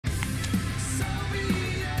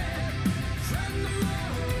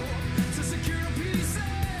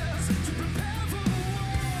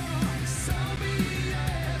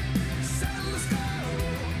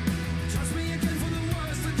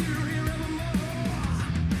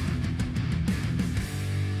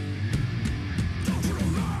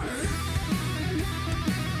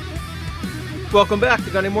Welcome back to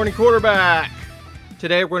Gunny Morning Quarterback.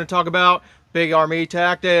 Today we're going to talk about big army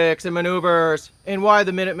tactics and maneuvers and why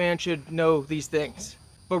the Minuteman should know these things.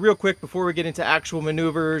 But real quick, before we get into actual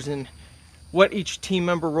maneuvers and what each team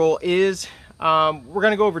member role is, we're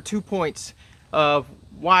going to go over 2 points of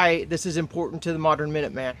why this is important to the modern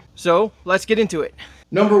Minuteman. So let's get into it.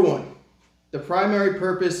 Number 1, the primary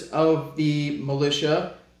purpose of the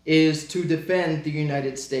militia is to defend the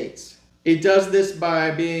United States. It does this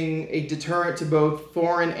by being a deterrent to both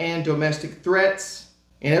foreign and domestic threats.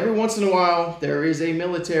 And every once in a while, there is a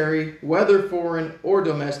military, whether foreign or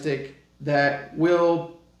domestic, that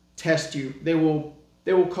will test you. They will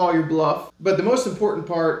call your bluff. But the most important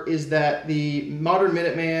part is that the modern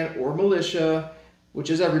Minuteman or militia,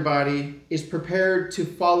 which is everybody, is prepared to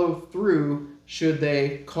follow through should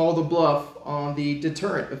they call the bluff on the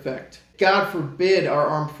deterrent effect. God forbid our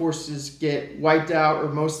armed forces get wiped out or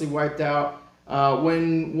mostly wiped out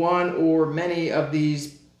when one or many of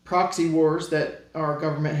these proxy wars that our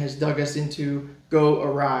government has dug us into go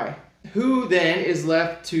awry. Who then is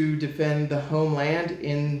left to defend the homeland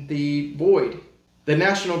in the void? The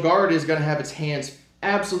National Guard is going to have its hands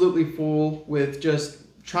absolutely full with just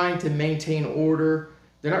trying to maintain order.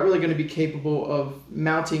 They're not really going to be capable of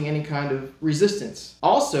mounting any kind of resistance.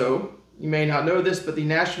 Also, you may not know this, but the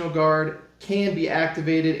National Guard can be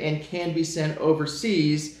activated and can be sent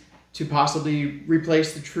overseas to possibly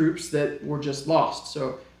replace the troops that were just lost.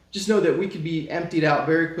 So just know that we could be emptied out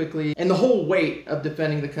very quickly, and the whole weight of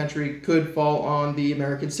defending the country could fall on the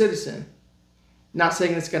American citizen. Not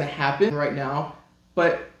saying that's going to happen right now,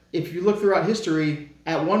 but if you look throughout history,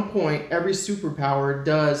 at one point, every superpower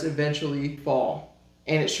does eventually fall.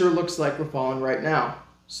 And it sure looks like we're falling right now.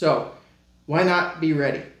 So why not be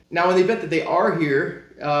ready? Now, in the event that they are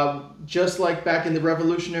here, just like back in the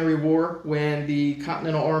Revolutionary War, when the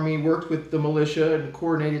Continental Army worked with the militia and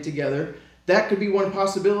coordinated together, that could be one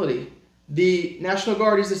possibility. The National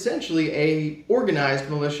Guard is essentially an organized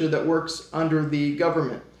militia that works under the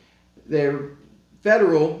government. They're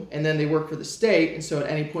federal, and then they work for the state, and so at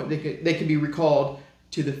any point they can be recalled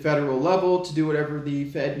to the federal level to do whatever the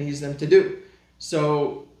Fed needs them to do.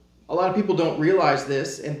 So a lot of people don't realize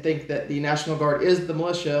this and think that the National Guard is the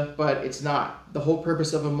militia, but it's not. The whole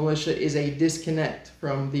purpose of a militia is a disconnect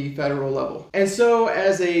from the federal level. And so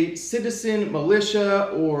as a citizen militia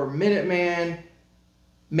or Minuteman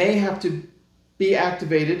may have to be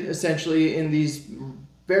activated essentially in these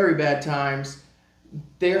very bad times,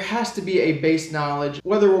 there has to be a base knowledge,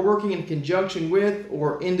 whether we're working in conjunction with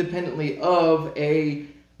or independently of a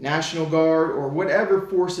National Guard or whatever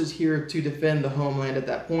forces here to defend the homeland at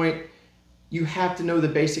that point. You have to know the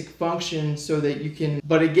basic function so that you can,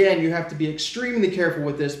 but again, you have to be extremely careful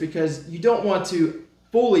with this because you don't want to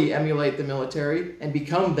fully emulate the military and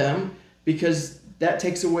become them, because that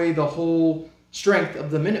takes away the whole strength of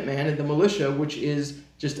the Minuteman and the militia, which is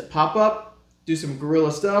just to pop up, do some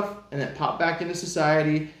guerrilla stuff, and then pop back into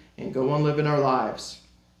society and go on living our lives.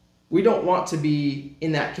 We don't want to be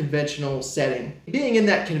in that conventional setting. Being in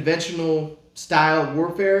that conventional style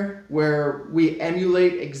warfare where we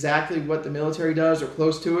emulate exactly what the military does or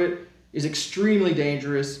close to it is extremely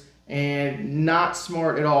dangerous and not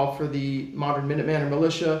smart at all for the modern Minuteman or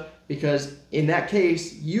militia, because in that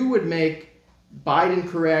case, you would make Biden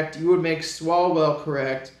correct, you would make Swalwell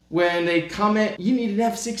correct when they comment, "You need an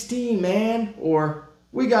F-16, man," or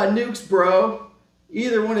 "We got nukes, bro."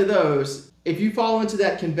 Either one of those. If you fall into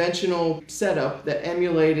that conventional setup that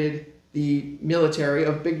emulated the military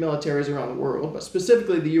of big militaries around the world, but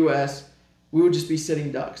specifically the US, we would just be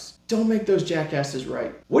sitting ducks. Don't make those jackasses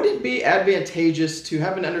right. Wouldn't it be advantageous to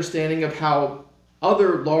have an understanding of how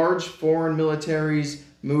other large foreign militaries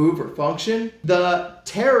move or function? The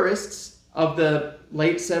terrorists of the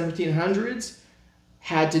late 1700s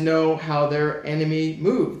had to know how their enemy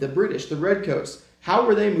moved, the British, the Redcoats. How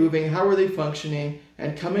were they moving? How were they functioning?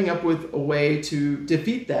 And coming up with a way to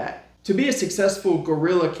defeat that. To be a successful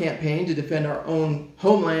guerrilla campaign to defend our own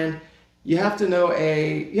homeland, you have to know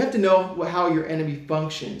how your enemy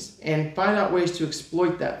functions and find out ways to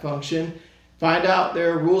exploit that function. Find out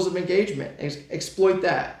their rules of engagement. Exploit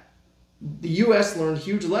that. The U.S. learned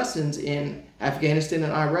huge lessons in Afghanistan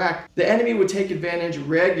and Iraq. The enemy would take advantage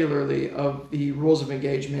regularly of the rules of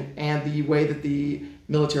engagement and the way that the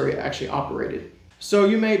military actually operated. So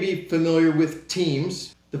you may be familiar with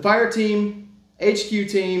teams. The fire team, HQ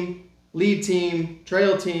team, lead team,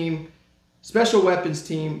 trail team, special weapons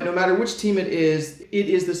team. No matter which team it is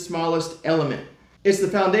the smallest element. It's the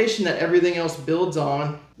foundation that everything else builds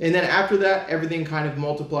on. And then after that, everything kind of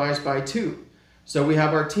multiplies by 2. So we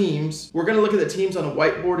have our teams. We're going to look at the teams on a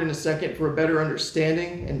whiteboard in a second for a better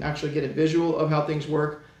understanding and actually get a visual of how things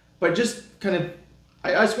work. But just kind of,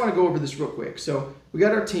 I just want to go over this real quick. So we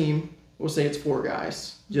got our team. We'll say it's 4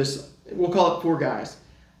 guys. We'll call it 4 guys.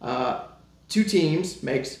 2 teams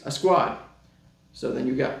makes a squad. So then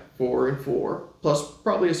you got 4 and 4, plus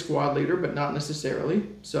probably a squad leader, but not necessarily.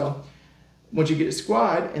 So once you get a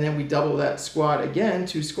squad, and then we double that squad again,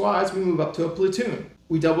 2 squads, we move up to a platoon.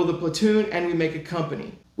 We double the platoon and we make a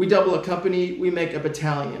company. We double a company, we make a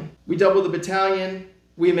battalion. We double the battalion,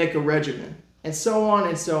 we make a regiment. And so on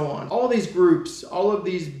and so on. All these groups, all of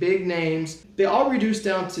these big names, they all reduce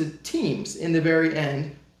down to teams in the very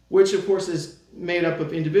end, which of course is made up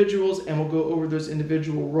of individuals, and we'll go over those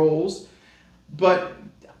individual roles. But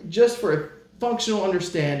just for a functional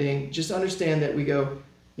understanding, just understand that we go,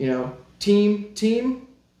 you know, team,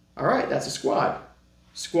 all right, that's a squad.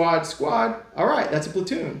 Squad, all right, that's a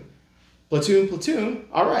platoon. Platoon,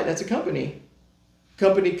 all right, that's a company.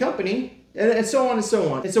 Company, and so on and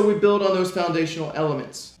so on. And so we build on those foundational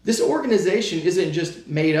elements. This organization isn't just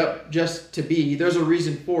made up just to be, there's a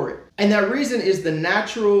reason for it. And that reason is the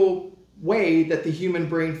natural way that the human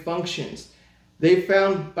brain functions. They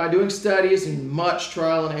found by doing studies and much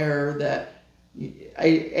trial and error that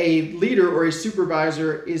a leader or a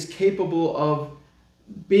supervisor is capable of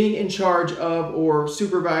being in charge of or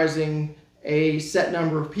supervising a set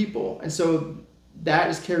number of people. And so that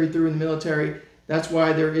is carried through in the military. That's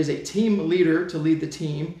why there is a team leader to lead the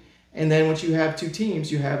team. And then once you have 2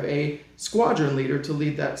 teams, you have a squadron leader to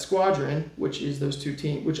lead that squadron, which are those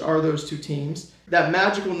 2 teams. That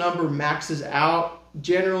magical number maxes out.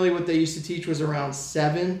 Generally what they used to teach was around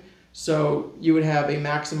 7. So you would have a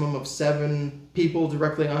maximum of 7 people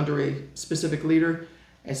directly under a specific leader.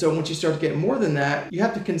 And so once you start to get more than that, you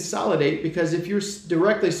have to consolidate, because if you're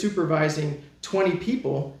directly supervising 20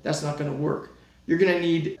 people, that's not going to work. You're going to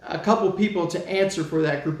need a couple people to answer for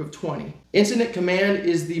that group of 20. Incident command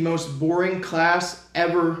is the most boring class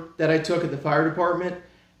ever that I took at the fire department.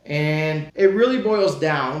 And it really boils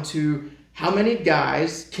down to how many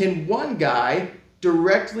guys can one guy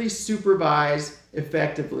directly supervise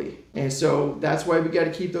effectively. And so that's why we got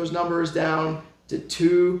to keep those numbers down to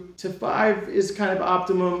 2 to 5 is kind of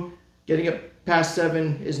optimum. Getting up past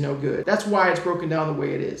 7 is no good. That's why it's broken down the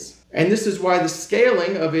way it is. And this is why the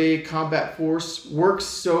scaling of a combat force works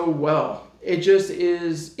so well. It just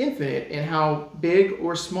is infinite in how big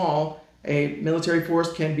or small a military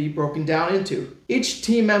force can be broken down into. Each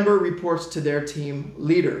team member reports to their team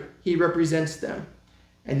leader. He represents them.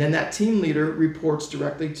 And then that team leader reports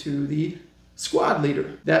directly to the squad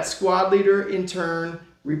leader. That squad leader in turn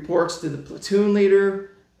reports to the platoon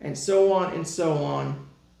leader, and so on and so on.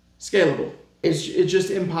 Scalable. It's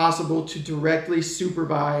just impossible to directly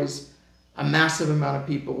supervise a massive amount of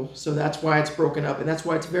people. So that's why it's broken up, and that's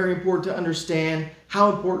why it's very important to understand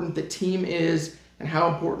how important the team is and how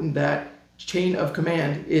important that chain of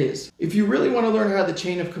command is. If you really want to learn how the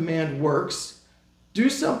chain of command works, do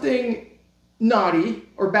something naughty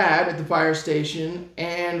or bad at the fire station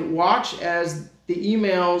and watch as the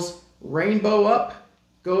emails rainbow up,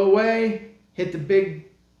 go away, hit the big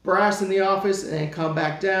brass in the office, and then come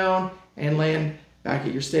back down and land back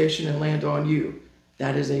at your station and land on you.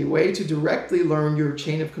 That is a way to directly learn your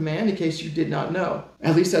chain of command in case you did not know.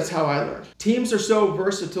 At least that's how I learned. Teams are so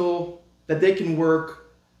versatile that they can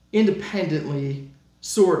work independently,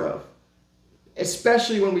 sort of.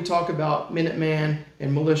 Especially when we talk about Minuteman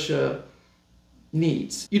and militia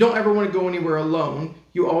needs. You don't ever want to go anywhere alone.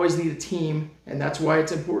 You always need a team, and that's why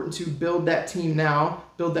it's important to build that team now,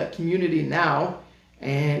 build that community now.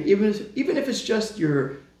 And even if it's just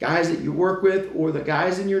your guys that you work with or the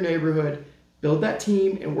guys in your neighborhood, build that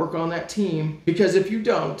team and work on that team, because if you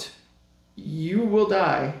don't, you will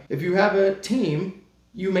die. If you have a team,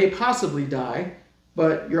 you may possibly die,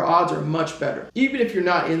 but your odds are much better. Even if you're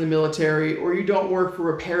not in the military or you don't work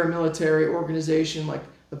for a paramilitary organization like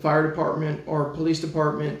the fire department or police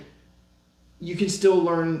department, you can still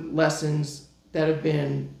learn lessons that have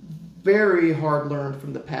been very hard learned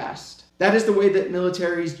from the past. That is the way that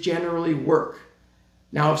militaries generally work.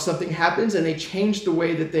 Now, if something happens and they change the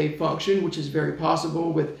way that they function, which is very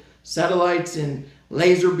possible with satellites and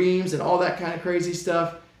laser beams and all that kind of crazy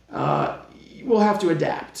stuff, we'll have to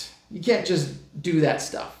adapt. You can't just do that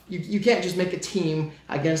stuff. You can't just make a team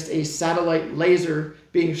against a satellite laser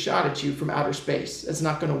being shot at you from outer space. That's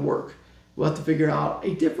not going to work. We'll have to figure out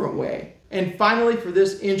a different way. And finally, for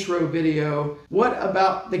this intro video, what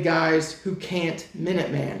about the guys who can't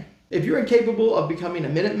Minuteman? If you're incapable of becoming a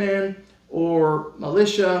Minuteman or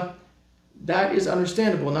militia, that is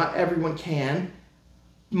understandable. Not everyone can.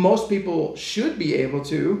 Most people should be able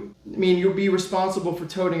to. I mean, you'll be responsible for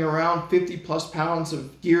toting around 50 plus pounds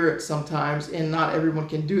of gear at sometimes, and not everyone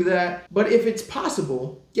can do that. But if it's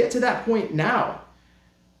possible, get to that point now.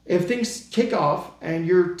 If things kick off and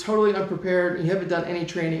you're totally unprepared and you haven't done any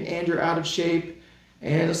training and you're out of shape,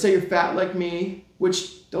 and let's say you're fat like me,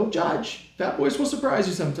 which don't judge, fat boys will surprise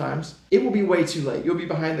you sometimes, it will be way too late. You'll be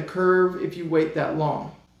behind the curve if you wait that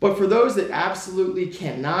long. But for those that absolutely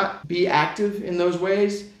cannot be active in those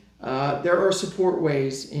ways, there are support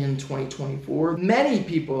ways in 2024. Many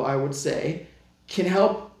people, I would say, can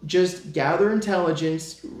help just gather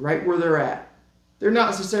intelligence right where they're at. They're not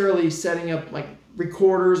necessarily setting up like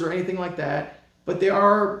recorders or anything like that, but they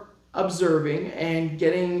are observing and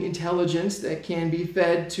getting intelligence that can be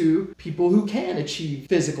fed to people who can achieve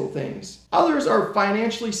physical things. Others are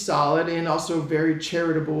financially solid and also very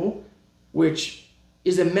charitable, which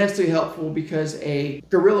is immensely helpful because a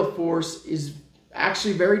guerrilla force is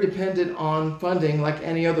actually very dependent on funding like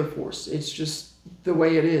any other force. It's just the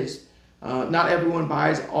way it is. Not everyone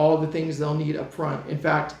buys all the things they'll need up front. In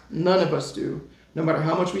fact, none of us do. No matter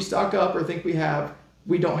how much we stock up or think we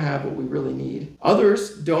don't have what we really need.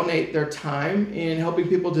 Others donate their time in helping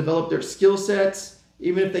people develop their skill sets,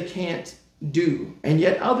 even if they can't do. And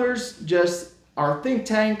yet others just are think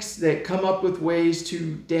tanks that come up with ways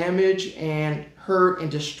to damage and hurt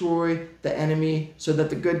and destroy the enemy so that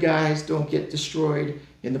the good guys don't get destroyed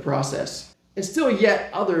in the process. And still yet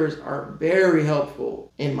others are very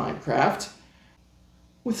helpful in Minecraft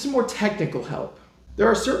with some more technical help. There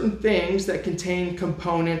are certain things that contain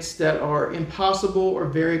components that are impossible or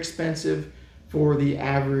very expensive for the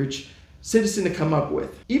average citizen to come up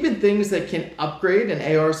with. Even things that can upgrade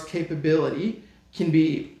an AR's capability can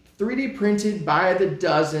be 3D printed by the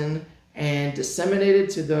dozen and disseminated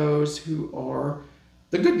to those who are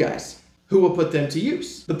the good guys, who will put them to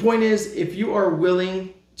use. The point is, if you are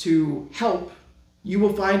willing to help, you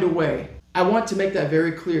will find a way. I want to make that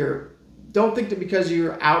very clear. Don't think that because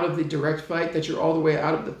you're out of the direct fight that you're all the way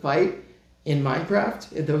out of the fight in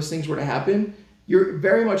Minecraft. If those things were to happen, you're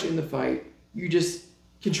very much in the fight. You just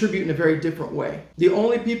contribute in a very different way. The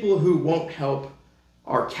only people who won't help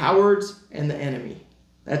are cowards and the enemy.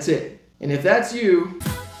 That's it. And if that's you,